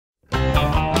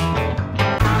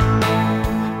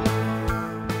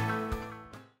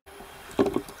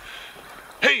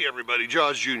everybody,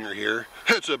 Jaws Jr. here.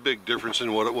 It's a big difference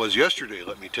in what it was yesterday,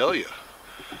 let me tell you.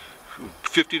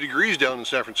 50 degrees down in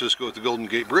San Francisco at the Golden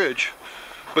Gate Bridge.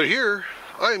 But here,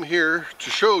 I'm here to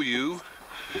show you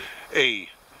a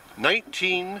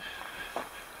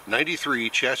 1993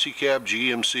 chassis cab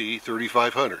GMC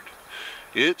 3500.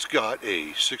 It's got a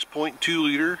 6.2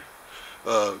 liter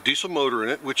diesel motor in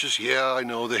it, which is, yeah, I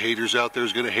know the haters out there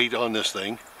is going to hate on this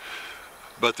thing,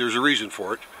 but there's a reason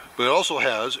for it. But it also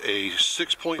has a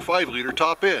 6.5 liter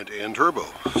top end and turbo.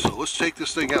 So let's take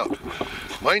this thing out.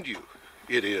 Mind you,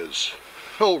 it is,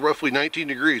 roughly 19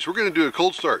 degrees. We're going to do a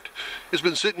cold start. It's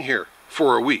been sitting here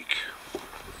for a week.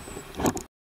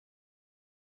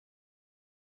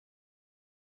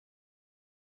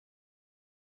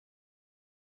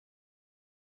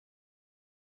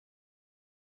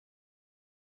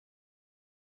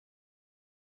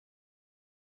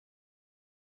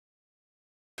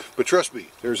 But trust me,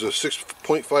 there's a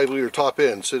 6.5 liter top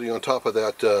end sitting on top of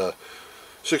that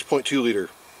 6.2 liter.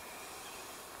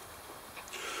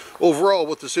 Overall,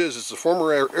 what this is, it's a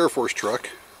former Air Force truck,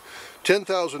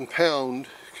 10,000 pound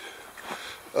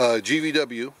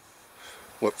GVW,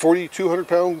 what, 4,200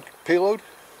 pound payload?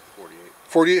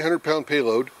 4,800 pound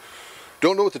payload.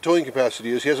 Don't know what the towing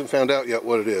capacity is. He hasn't found out yet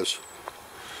what it is.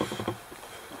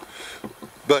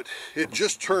 But it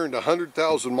just turned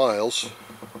 100,000 miles.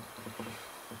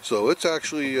 So it's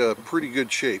actually a pretty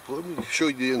good shape. Let me show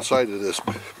you the inside of this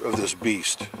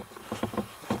beast.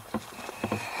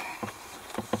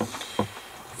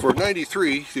 For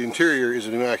 93, the interior is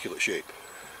in immaculate shape.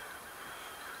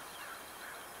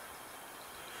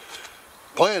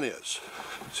 Plan is,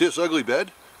 see this ugly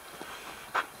bed?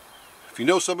 If you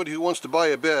know somebody who wants to buy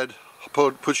a bed,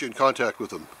 I'll put you in contact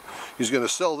with him. He's going to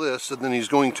sell this, and then he's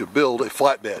going to build a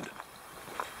flat bed.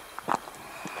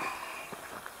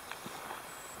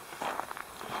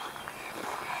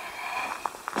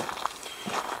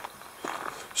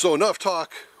 So enough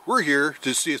talk, we're here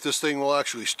to see if this thing will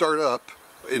actually start up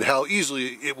and how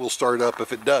easily it will start up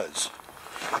if it does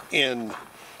in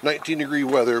 19-degree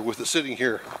weather with it sitting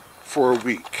here for a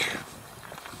week.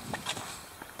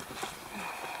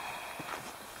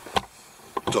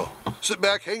 So sit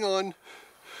back, hang on,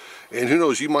 and who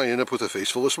knows, you might end up with a face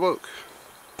full of smoke.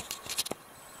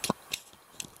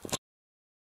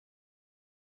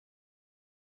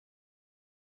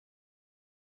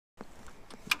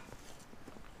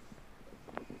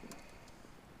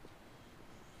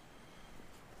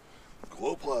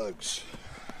 Glow plugs.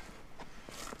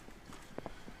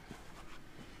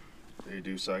 They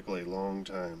do cycle a long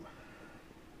time.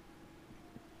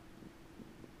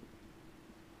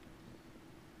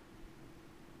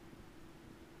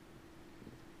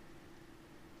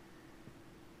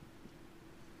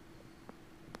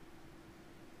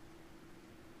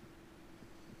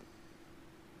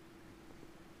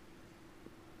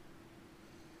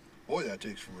 Boy, that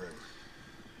takes forever.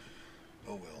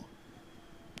 Oh well.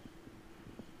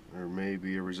 There may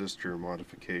be a resistor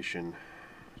modification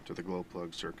to the glow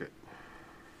plug circuit.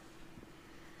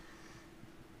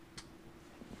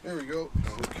 There we go.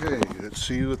 Okay, let's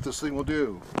see what this thing will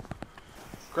do.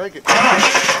 Crank it. Looks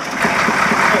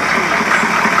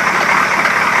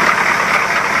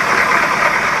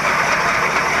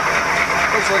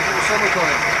like it was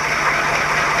summertime.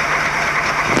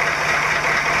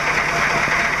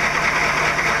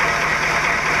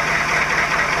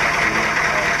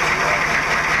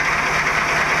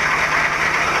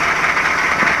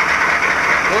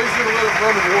 Well, he's going to let it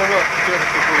run and warm up the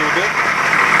temperature for a little bit.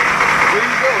 There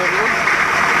you go, everyone.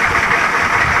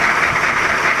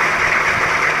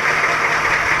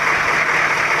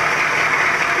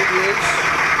 It is.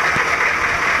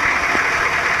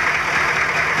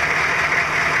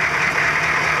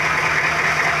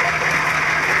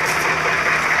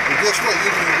 And guess what? You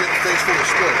didn't even get the face full of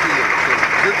smoke either. So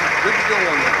good to go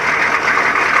on that.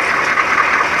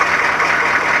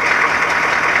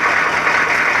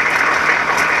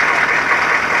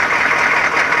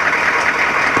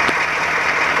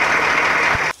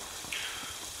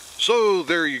 So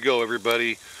there you go,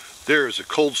 everybody. There is a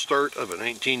cold start of a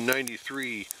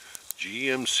 1993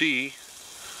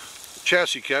 GMC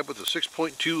chassis cab with a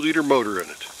 6.2 liter motor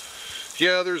in it.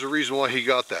 Yeah, there's a reason why he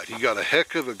got that. He got a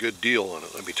heck of a good deal on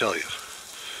it, let me tell you.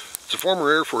 It's a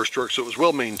former Air Force truck, so it was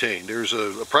well maintained. There's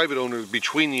a private owner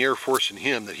between the Air Force and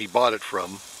him that he bought it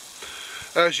from.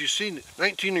 As you see,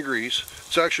 19 degrees.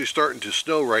 It's actually starting to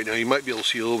snow right now. You might be able to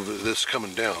see a little bit of this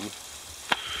coming down.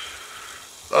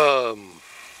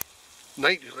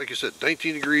 Like I said,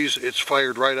 19 degrees, it's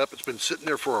fired right up. It's been sitting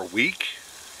there for a week.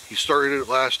 He started it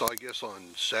last, I guess,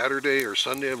 on Saturday or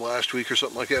Sunday of last week or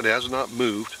something like that. It has not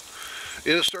moved.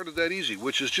 And it started that easy,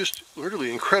 which is just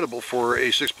literally incredible for a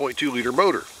 6.2 liter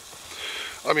motor.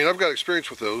 I mean, I've got experience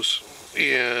with those,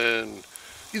 and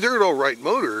they're an alright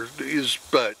motor,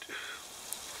 but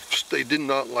they did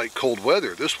not like cold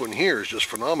weather. This one here is just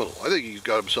phenomenal. I think he's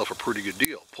got himself a pretty good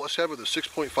deal. Plus having the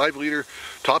 6.5 liter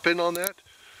top end on that,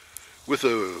 with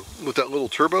that little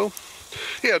turbo,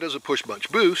 yeah, it doesn't push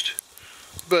much boost,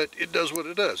 but it does what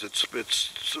it does. It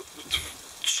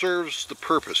serves the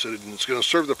purpose, and it's going to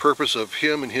serve the purpose of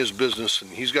him and his business,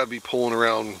 and he's got to be pulling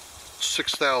around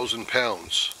 6,000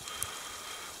 pounds.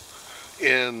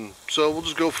 And so we'll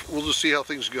just see how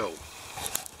things go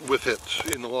with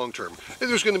it in the long term. And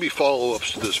there's going to be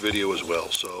follow-ups to this video as well,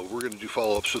 so we're going to do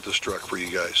follow-ups with this truck for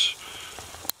you guys.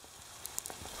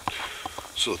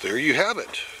 So there you have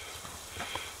it.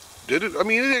 Did it? I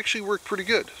mean, it actually worked pretty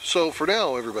good. So for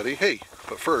now, everybody, hey,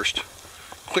 but first,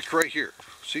 click right here.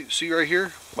 See right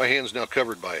here? My hand's now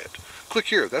covered by it. Click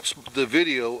here. That's the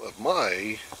video of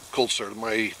my cold start of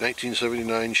my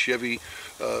 1979 Chevy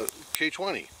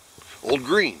K20, old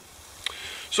green.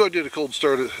 So I did a cold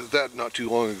start of that not too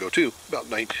long ago too, about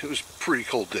 9. It was pretty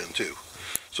cold then too.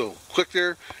 So click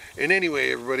there. And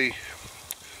anyway, everybody,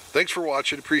 thanks for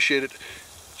watching. Appreciate it.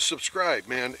 Subscribe,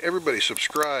 man. Everybody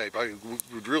subscribe. I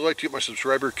would really like to get my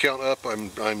subscriber count up.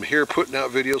 I'm here putting out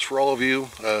videos for all of you.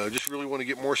 Just really want to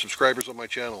get more subscribers on my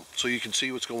channel so you can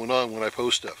see what's going on when I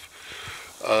post stuff.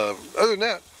 Other than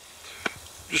that,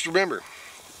 just remember,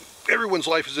 everyone's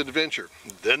life is an adventure.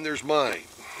 Then there's mine.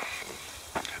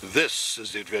 This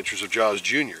is the Adventures of Jaws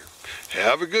Jr.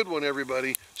 Have a good one,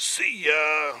 everybody. See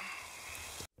ya!